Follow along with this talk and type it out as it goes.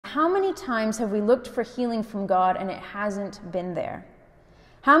how many times have we looked for healing from God and it hasn't been there?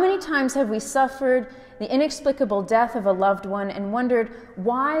 How many times have we suffered the inexplicable death of a loved one and wondered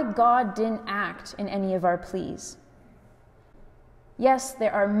why God didn't act in any of our pleas? Yes,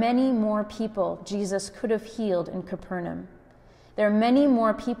 there are many more people Jesus could have healed in Capernaum. There are many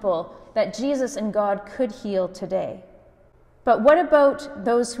more people that Jesus and God could heal today. But what about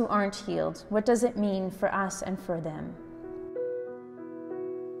those who aren't healed? What does it mean for us and for them?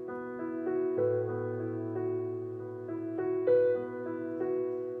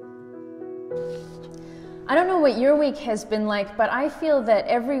 I don't know what your week has been like, but I feel that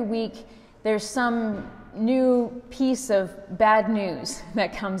every week there's some new piece of bad news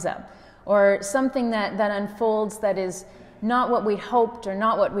that comes up, or something that unfolds that is not what we'd hoped or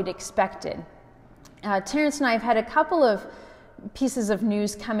not what we'd expected. Terrence and I have had a couple of pieces of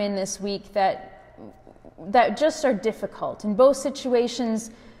news come in this week that just are difficult. In both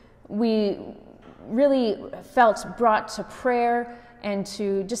situations, we really felt brought to prayer and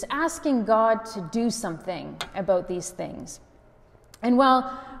to just asking God to do something about these things. And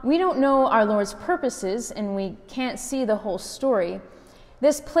while we don't know our Lord's purposes and we can't see the whole story,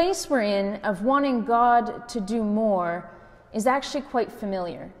 this place we're in of wanting God to do more is actually quite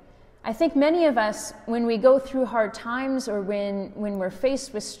familiar. I think many of us, when we go through hard times or when we're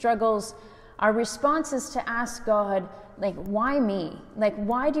faced with struggles, our response is to ask God, like, why me? Like,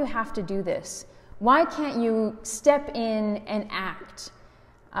 why do you have to do this? Why can't you step in and act?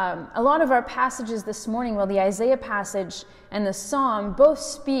 A lot of our passages this morning, well, the Isaiah passage and the Psalm both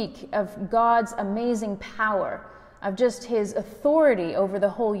speak of God's amazing power, of just his authority over the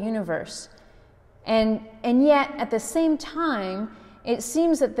whole universe. And yet, at the same time, it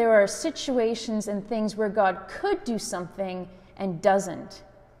seems that there are situations and things where God could do something and doesn't.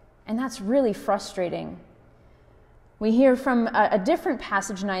 And that's really frustrating. We hear from a different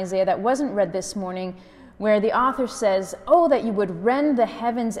passage in Isaiah that wasn't read this morning, where the author says, "Oh, that you would rend the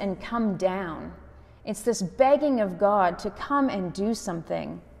heavens and come down." It's this begging of God to come and do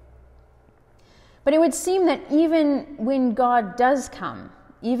something. But it would seem that even when God does come,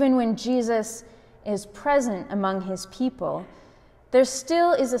 even when Jesus is present among his people, there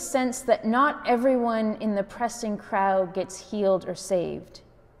still is a sense that not everyone in the pressing crowd gets healed or saved.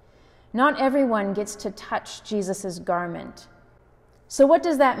 Not everyone gets to touch Jesus' garment. So what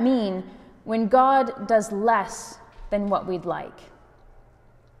does that mean when God does less than what we'd like?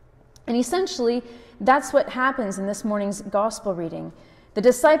 And essentially, that's what happens in this morning's gospel reading. The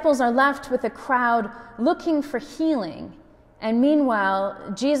disciples are left with a crowd looking for healing. And meanwhile,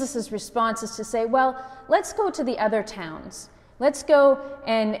 Jesus' response is to say, well, let's go to the other towns. Let's go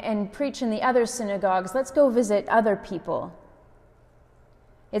and preach in the other synagogues. Let's go visit other people.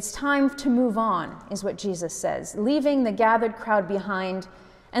 It's time to move on, is what Jesus says, leaving the gathered crowd behind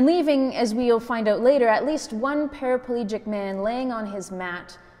and leaving, as we'll find out later, at least one paraplegic man laying on his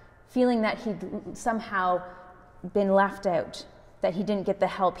mat, feeling that he'd somehow been left out, that he didn't get the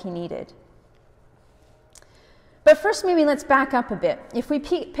help he needed. But first, maybe let's back up a bit. If we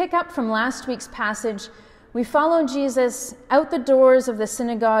pick up from last week's passage, we follow Jesus out the doors of the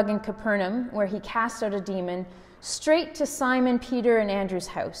synagogue in Capernaum, where he cast out a demon, straight to Simon, Peter, and Andrew's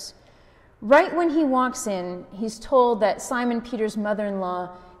house. Right when he walks in, he's told that Simon Peter's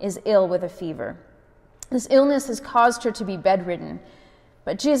mother-in-law is ill with a fever. This illness has caused her to be bedridden,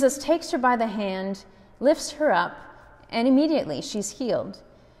 but Jesus takes her by the hand, lifts her up, and immediately she's healed.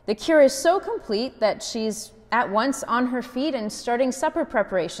 The cure is so complete that she's at once on her feet and starting supper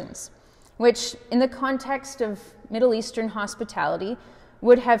preparations, which, in the context of Middle Eastern hospitality,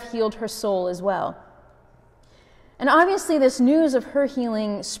 would have healed her soul as well. And obviously this news of her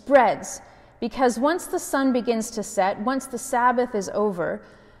healing spreads, because once the sun begins to set, once the Sabbath is over,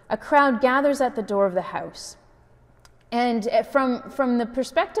 a crowd gathers at the door of the house. And from the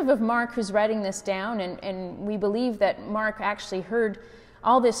perspective of Mark, who's writing this down, and we believe that Mark actually heard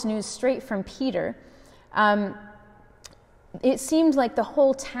all this news straight from Peter, it seemed like the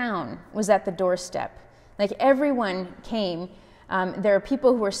whole town was at the doorstep. Like everyone came. There are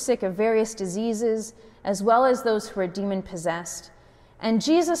people who are sick of various diseases, as well as those who are demon-possessed. And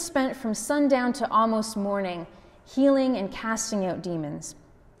Jesus spent from sundown to almost morning healing and casting out demons.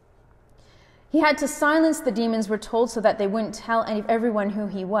 He had to silence the demons, we're told, so that they wouldn't tell everyone who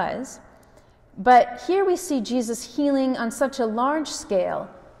he was. But here we see Jesus healing on such a large scale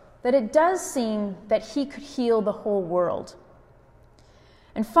that it does seem that he could heal the whole world.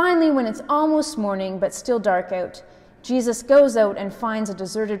 And finally, when it's almost morning but still dark out, Jesus goes out and finds a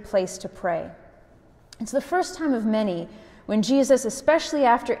deserted place to pray. It's the first time of many when Jesus, especially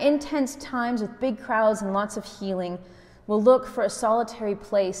after intense times with big crowds and lots of healing, will look for a solitary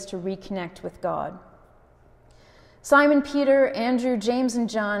place to reconnect with God. Simon Peter, Andrew, James, and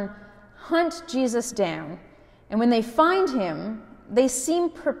John hunt Jesus down, and when they find him, they seem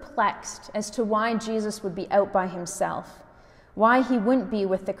perplexed as to why Jesus would be out by himself, why he wouldn't be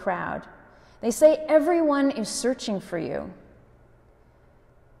with the crowd. They say, "Everyone is searching for you."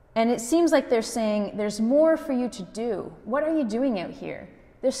 And it seems like they're saying, "There's more for you to do. What are you doing out here?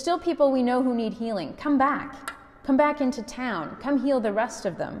 There's still people we know who need healing. Come back. Come back into town. Come heal the rest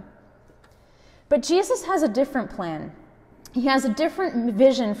of them." But Jesus has a different plan. He has a different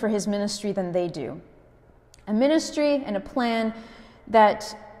vision for his ministry than they do. A ministry and a plan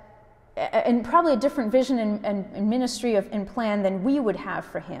that, and probably a different vision and ministry and plan than we would have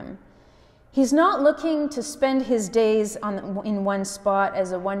for him. He's not looking to spend his days in one spot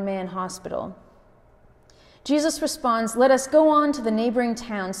as a one-man hospital. Jesus responds, "Let us go on to the neighboring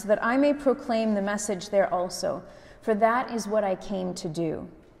towns so that I may proclaim the message there also, for that is what I came to do."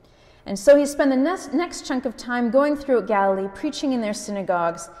 And so he spent the next chunk of time going throughout Galilee, preaching in their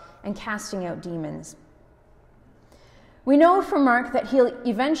synagogues and casting out demons. We know from Mark that he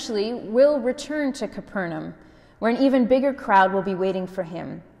eventually will return to Capernaum, where an even bigger crowd will be waiting for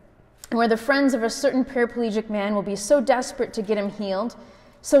him, and where the friends of a certain paraplegic man will be so desperate to get him healed,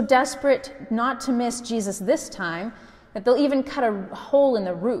 so desperate not to miss Jesus this time, that they'll even cut a hole in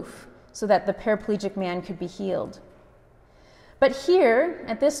the roof so that the paraplegic man could be healed. But here,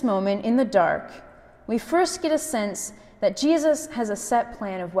 at this moment, in the dark, we first get a sense that Jesus has a set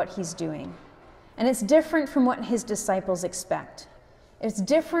plan of what he's doing. And it's different from what his disciples expect. It's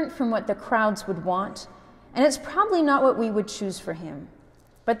different from what the crowds would want, and it's probably not what we would choose for him.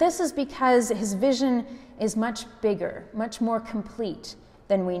 But this is because his vision is much bigger, much more complete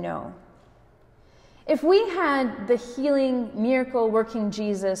than we know. If we had the healing, miracle-working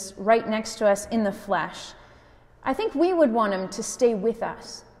Jesus right next to us in the flesh, I think we would want him to stay with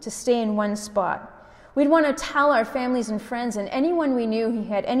us, to stay in one spot. We'd want to tell our families and friends and anyone we knew who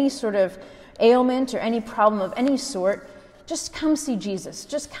had any sort of ailment or any problem of any sort, just come see Jesus,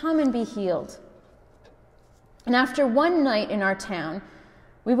 just come and be healed. And after one night in our town,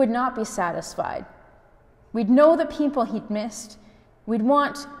 we would not be satisfied. We'd know the people he'd missed. We'd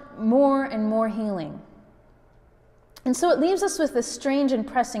want more and more healing. And so it leaves us with this strange and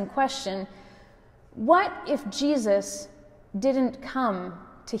pressing question: what if Jesus didn't come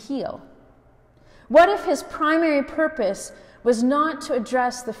to heal? What if his primary purpose was not to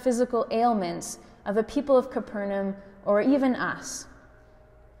address the physical ailments of the people of Capernaum or even us?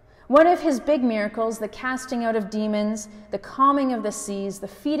 What if his big miracles, the casting out of demons, the calming of the seas, the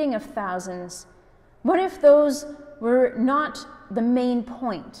feeding of thousands, what if those were not the main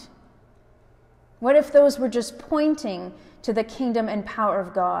point? What if those were just pointing to the kingdom and power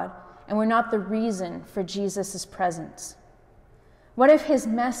of God and were not the reason for Jesus' presence? What if his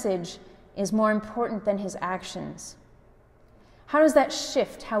message is more important than his actions? How does that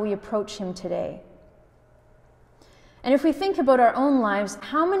shift how we approach him today? And if we think about our own lives,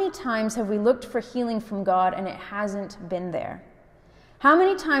 how many times have we looked for healing from God and it hasn't been there? How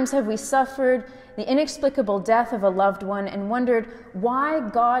many times have we suffered the inexplicable death of a loved one and wondered why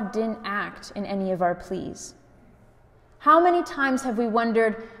God didn't act in any of our pleas? How many times have we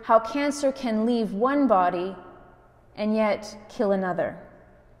wondered how cancer can leave one body and yet kill another?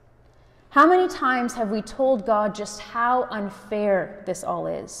 How many times have we told God just how unfair this all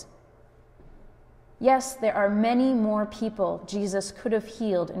is? Yes, there are many more people Jesus could have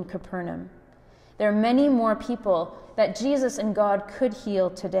healed in Capernaum. There are many more people that Jesus and God could heal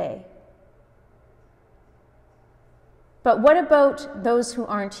today. But what about those who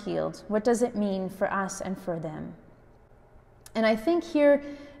aren't healed? What does it mean for us and for them? And I think here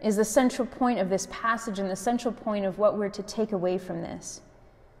is the central point of this passage and the central point of what we're to take away from this.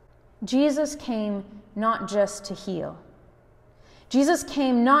 Jesus came not just to heal. Jesus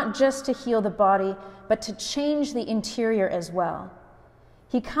came not just to heal the body, but to change the interior as well.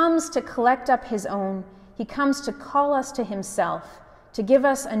 He comes to collect up his own. He comes to call us to himself, to give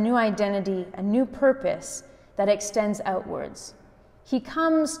us a new identity, a new purpose that extends outwards. He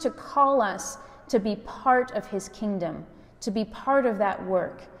comes to call us to be part of his kingdom, to be part of that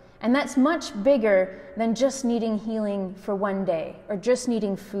work. And that's much bigger than just needing healing for one day or just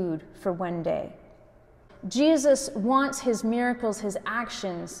needing food for one day. Jesus wants his miracles, his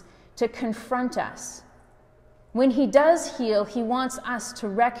actions, to confront us. When he does heal, he wants us to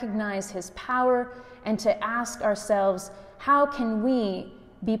recognize his power and to ask ourselves, how can we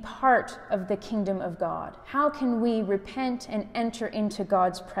be part of the kingdom of God? How can we repent and enter into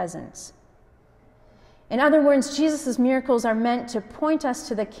God's presence? In other words, Jesus' miracles are meant to point us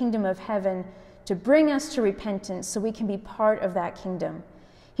to the kingdom of heaven, to to bring us to repentance so we can be part of that kingdom.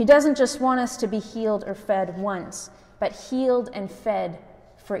 He doesn't just want us to be healed or fed once, but healed and fed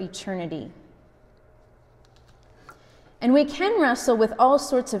for eternity. And we can wrestle with all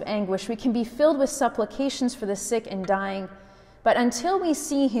sorts of anguish. We can be filled with supplications for the sick and dying, but until we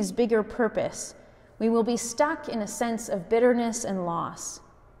see his bigger purpose, we will be stuck in a sense of bitterness and loss.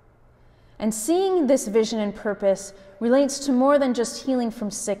 And seeing this vision and purpose relates to more than just healing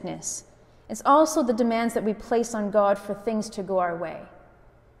from sickness. It's also the demands that we place on God for things to go our way.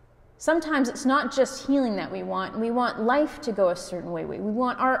 Sometimes it's not just healing that we want life to go a certain way. We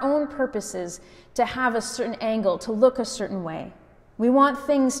want our own purposes to have a certain angle, to look a certain way. We want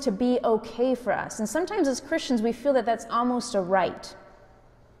things to be okay for us. And sometimes as Christians, we feel that that's almost a right.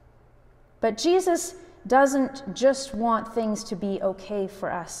 But Jesus doesn't just want things to be okay for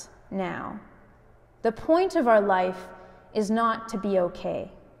us now. The point of our life is not to be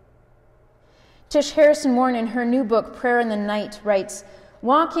okay. Tish Harrison Warren, in her new book, Prayer in the Night, writes,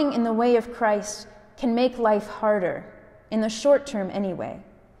 "Walking in the way of Christ can make life harder, in the short term anyway.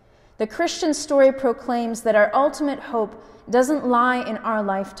 The Christian story proclaims that our ultimate hope doesn't lie in our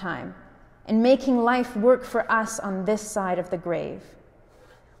lifetime and making life work for us on this side of the grave.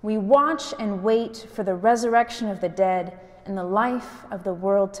 We watch and wait for the resurrection of the dead and the life of the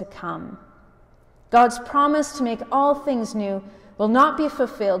world to come. God's promise to make all things new will not be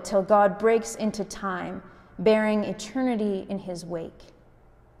fulfilled till God breaks into time, bearing eternity in his wake."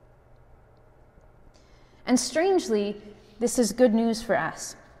 And strangely, this is good news for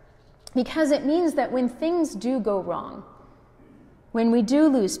us, because it means that when things do go wrong, when we do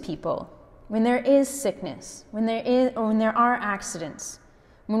lose people, when there is sickness, when there are accidents,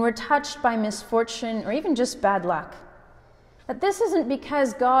 when we're touched by misfortune or even just bad luck, that this isn't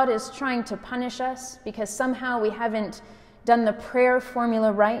because God is trying to punish us, because somehow we haven't done the prayer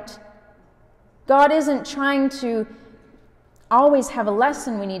formula right. God isn't trying to always have a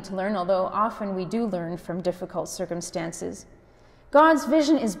lesson we need to learn, although often we do learn from difficult circumstances. God's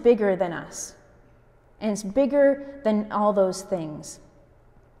vision is bigger than us, and it's bigger than all those things.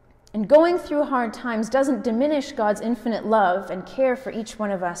 And going through hard times doesn't diminish God's infinite love and care for each one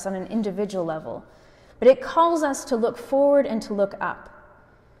of us on an individual level, but it calls us to look forward and to look up.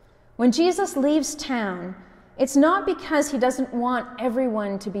 When Jesus leaves town, it's not because he doesn't want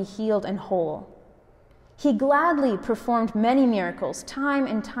everyone to be healed and whole. He gladly performed many miracles time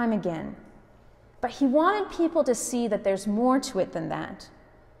and time again, but he wanted people to see that there's more to it than that.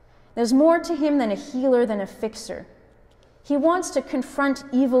 There's more to him than a healer, than a fixer. He wants to confront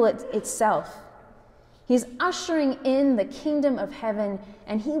evil itself. He's ushering in the kingdom of heaven,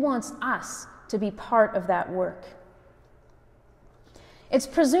 and he wants us to be part of that work. It's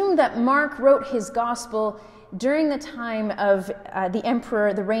presumed that Mark wrote his gospel during the time of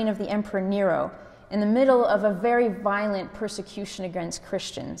the reign of the Emperor Nero, in the middle of a very violent persecution against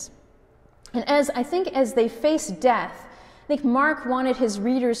Christians. And as they faced death, I think Mark wanted his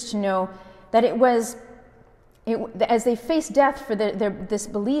readers to know that as they faced death for this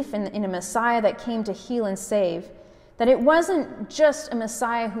belief in a Messiah that came to heal and save, that it wasn't just a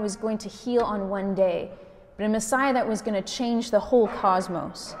Messiah who was going to heal on one day, but a Messiah that was going to change the whole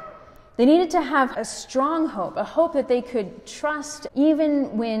cosmos. They needed to have a strong hope, a hope that they could trust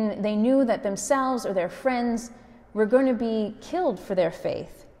even when they knew that themselves or their friends were going to be killed for their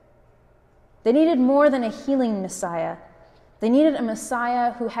faith. They needed more than a healing Messiah. They needed a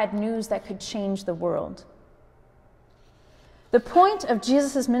Messiah who had news that could change the world. The point of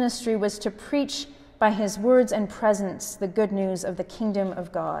Jesus' ministry was to preach by his words and presence the good news of the kingdom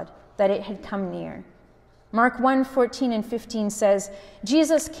of God, that it had come near. Mark 1:14 and 15 says,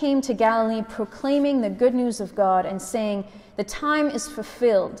 "Jesus came to Galilee proclaiming the good news of God and saying, 'The time is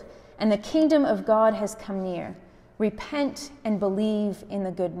fulfilled and the kingdom of God has come near. Repent and believe in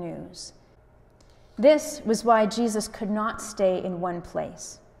the good news.'" This was why Jesus could not stay in one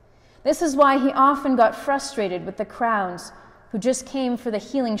place. This is why he often got frustrated with the crowds who just came for the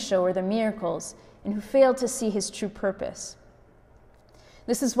healing show or the miracles and who failed to see his true purpose.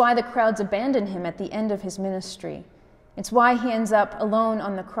 This is why the crowds abandoned him at the end of his ministry. It's why he ends up alone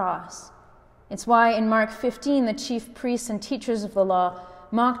on the cross. It's why in Mark 15, the chief priests and teachers of the law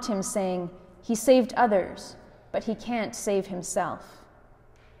mocked him, saying, "He saved others, but he can't save himself."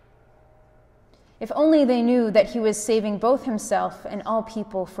 If only they knew that he was saving both himself and all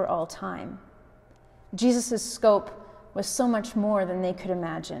people for all time. Jesus' scope was so much more than they could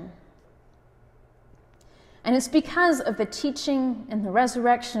imagine. And it's because of the teaching and the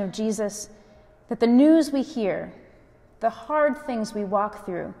resurrection of Jesus that the news we hear, the hard things we walk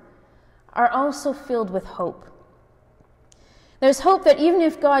through, are also filled with hope. There's hope that even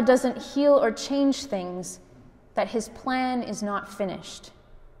if God doesn't heal or change things, that his plan is not finished.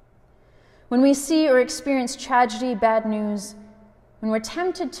 When we see or experience tragedy, bad news, when we're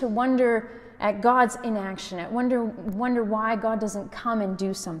tempted to wonder at God's inaction, wonder why God doesn't come and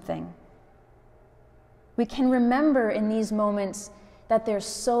do something, we can remember in these moments that there's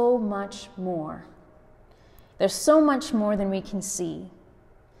so much more. There's so much more than we can see.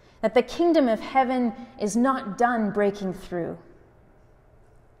 That the kingdom of heaven is not done breaking through.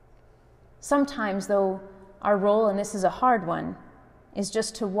 Sometimes, though, our role, and this is a hard one, is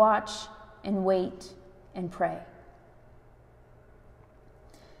just to watch and wait and pray.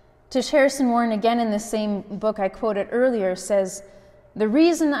 Tish Harrison Warren, again in the same book I quoted earlier, says, "The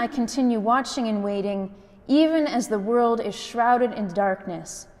reason I continue watching and waiting, even as the world is shrouded in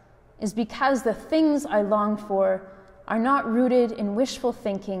darkness, is because the things I long for are not rooted in wishful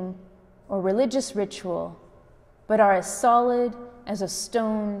thinking or religious ritual, but are as solid as a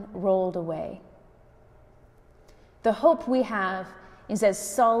stone rolled away." The hope we have is as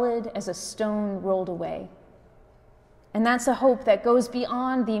solid as a stone rolled away. And that's a hope that goes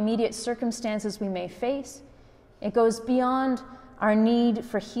beyond the immediate circumstances we may face. It goes beyond our need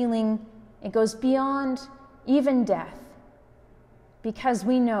for healing. It goes beyond even death, because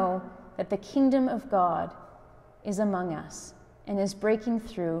we know that the kingdom of God is among us and is breaking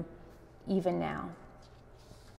through even now.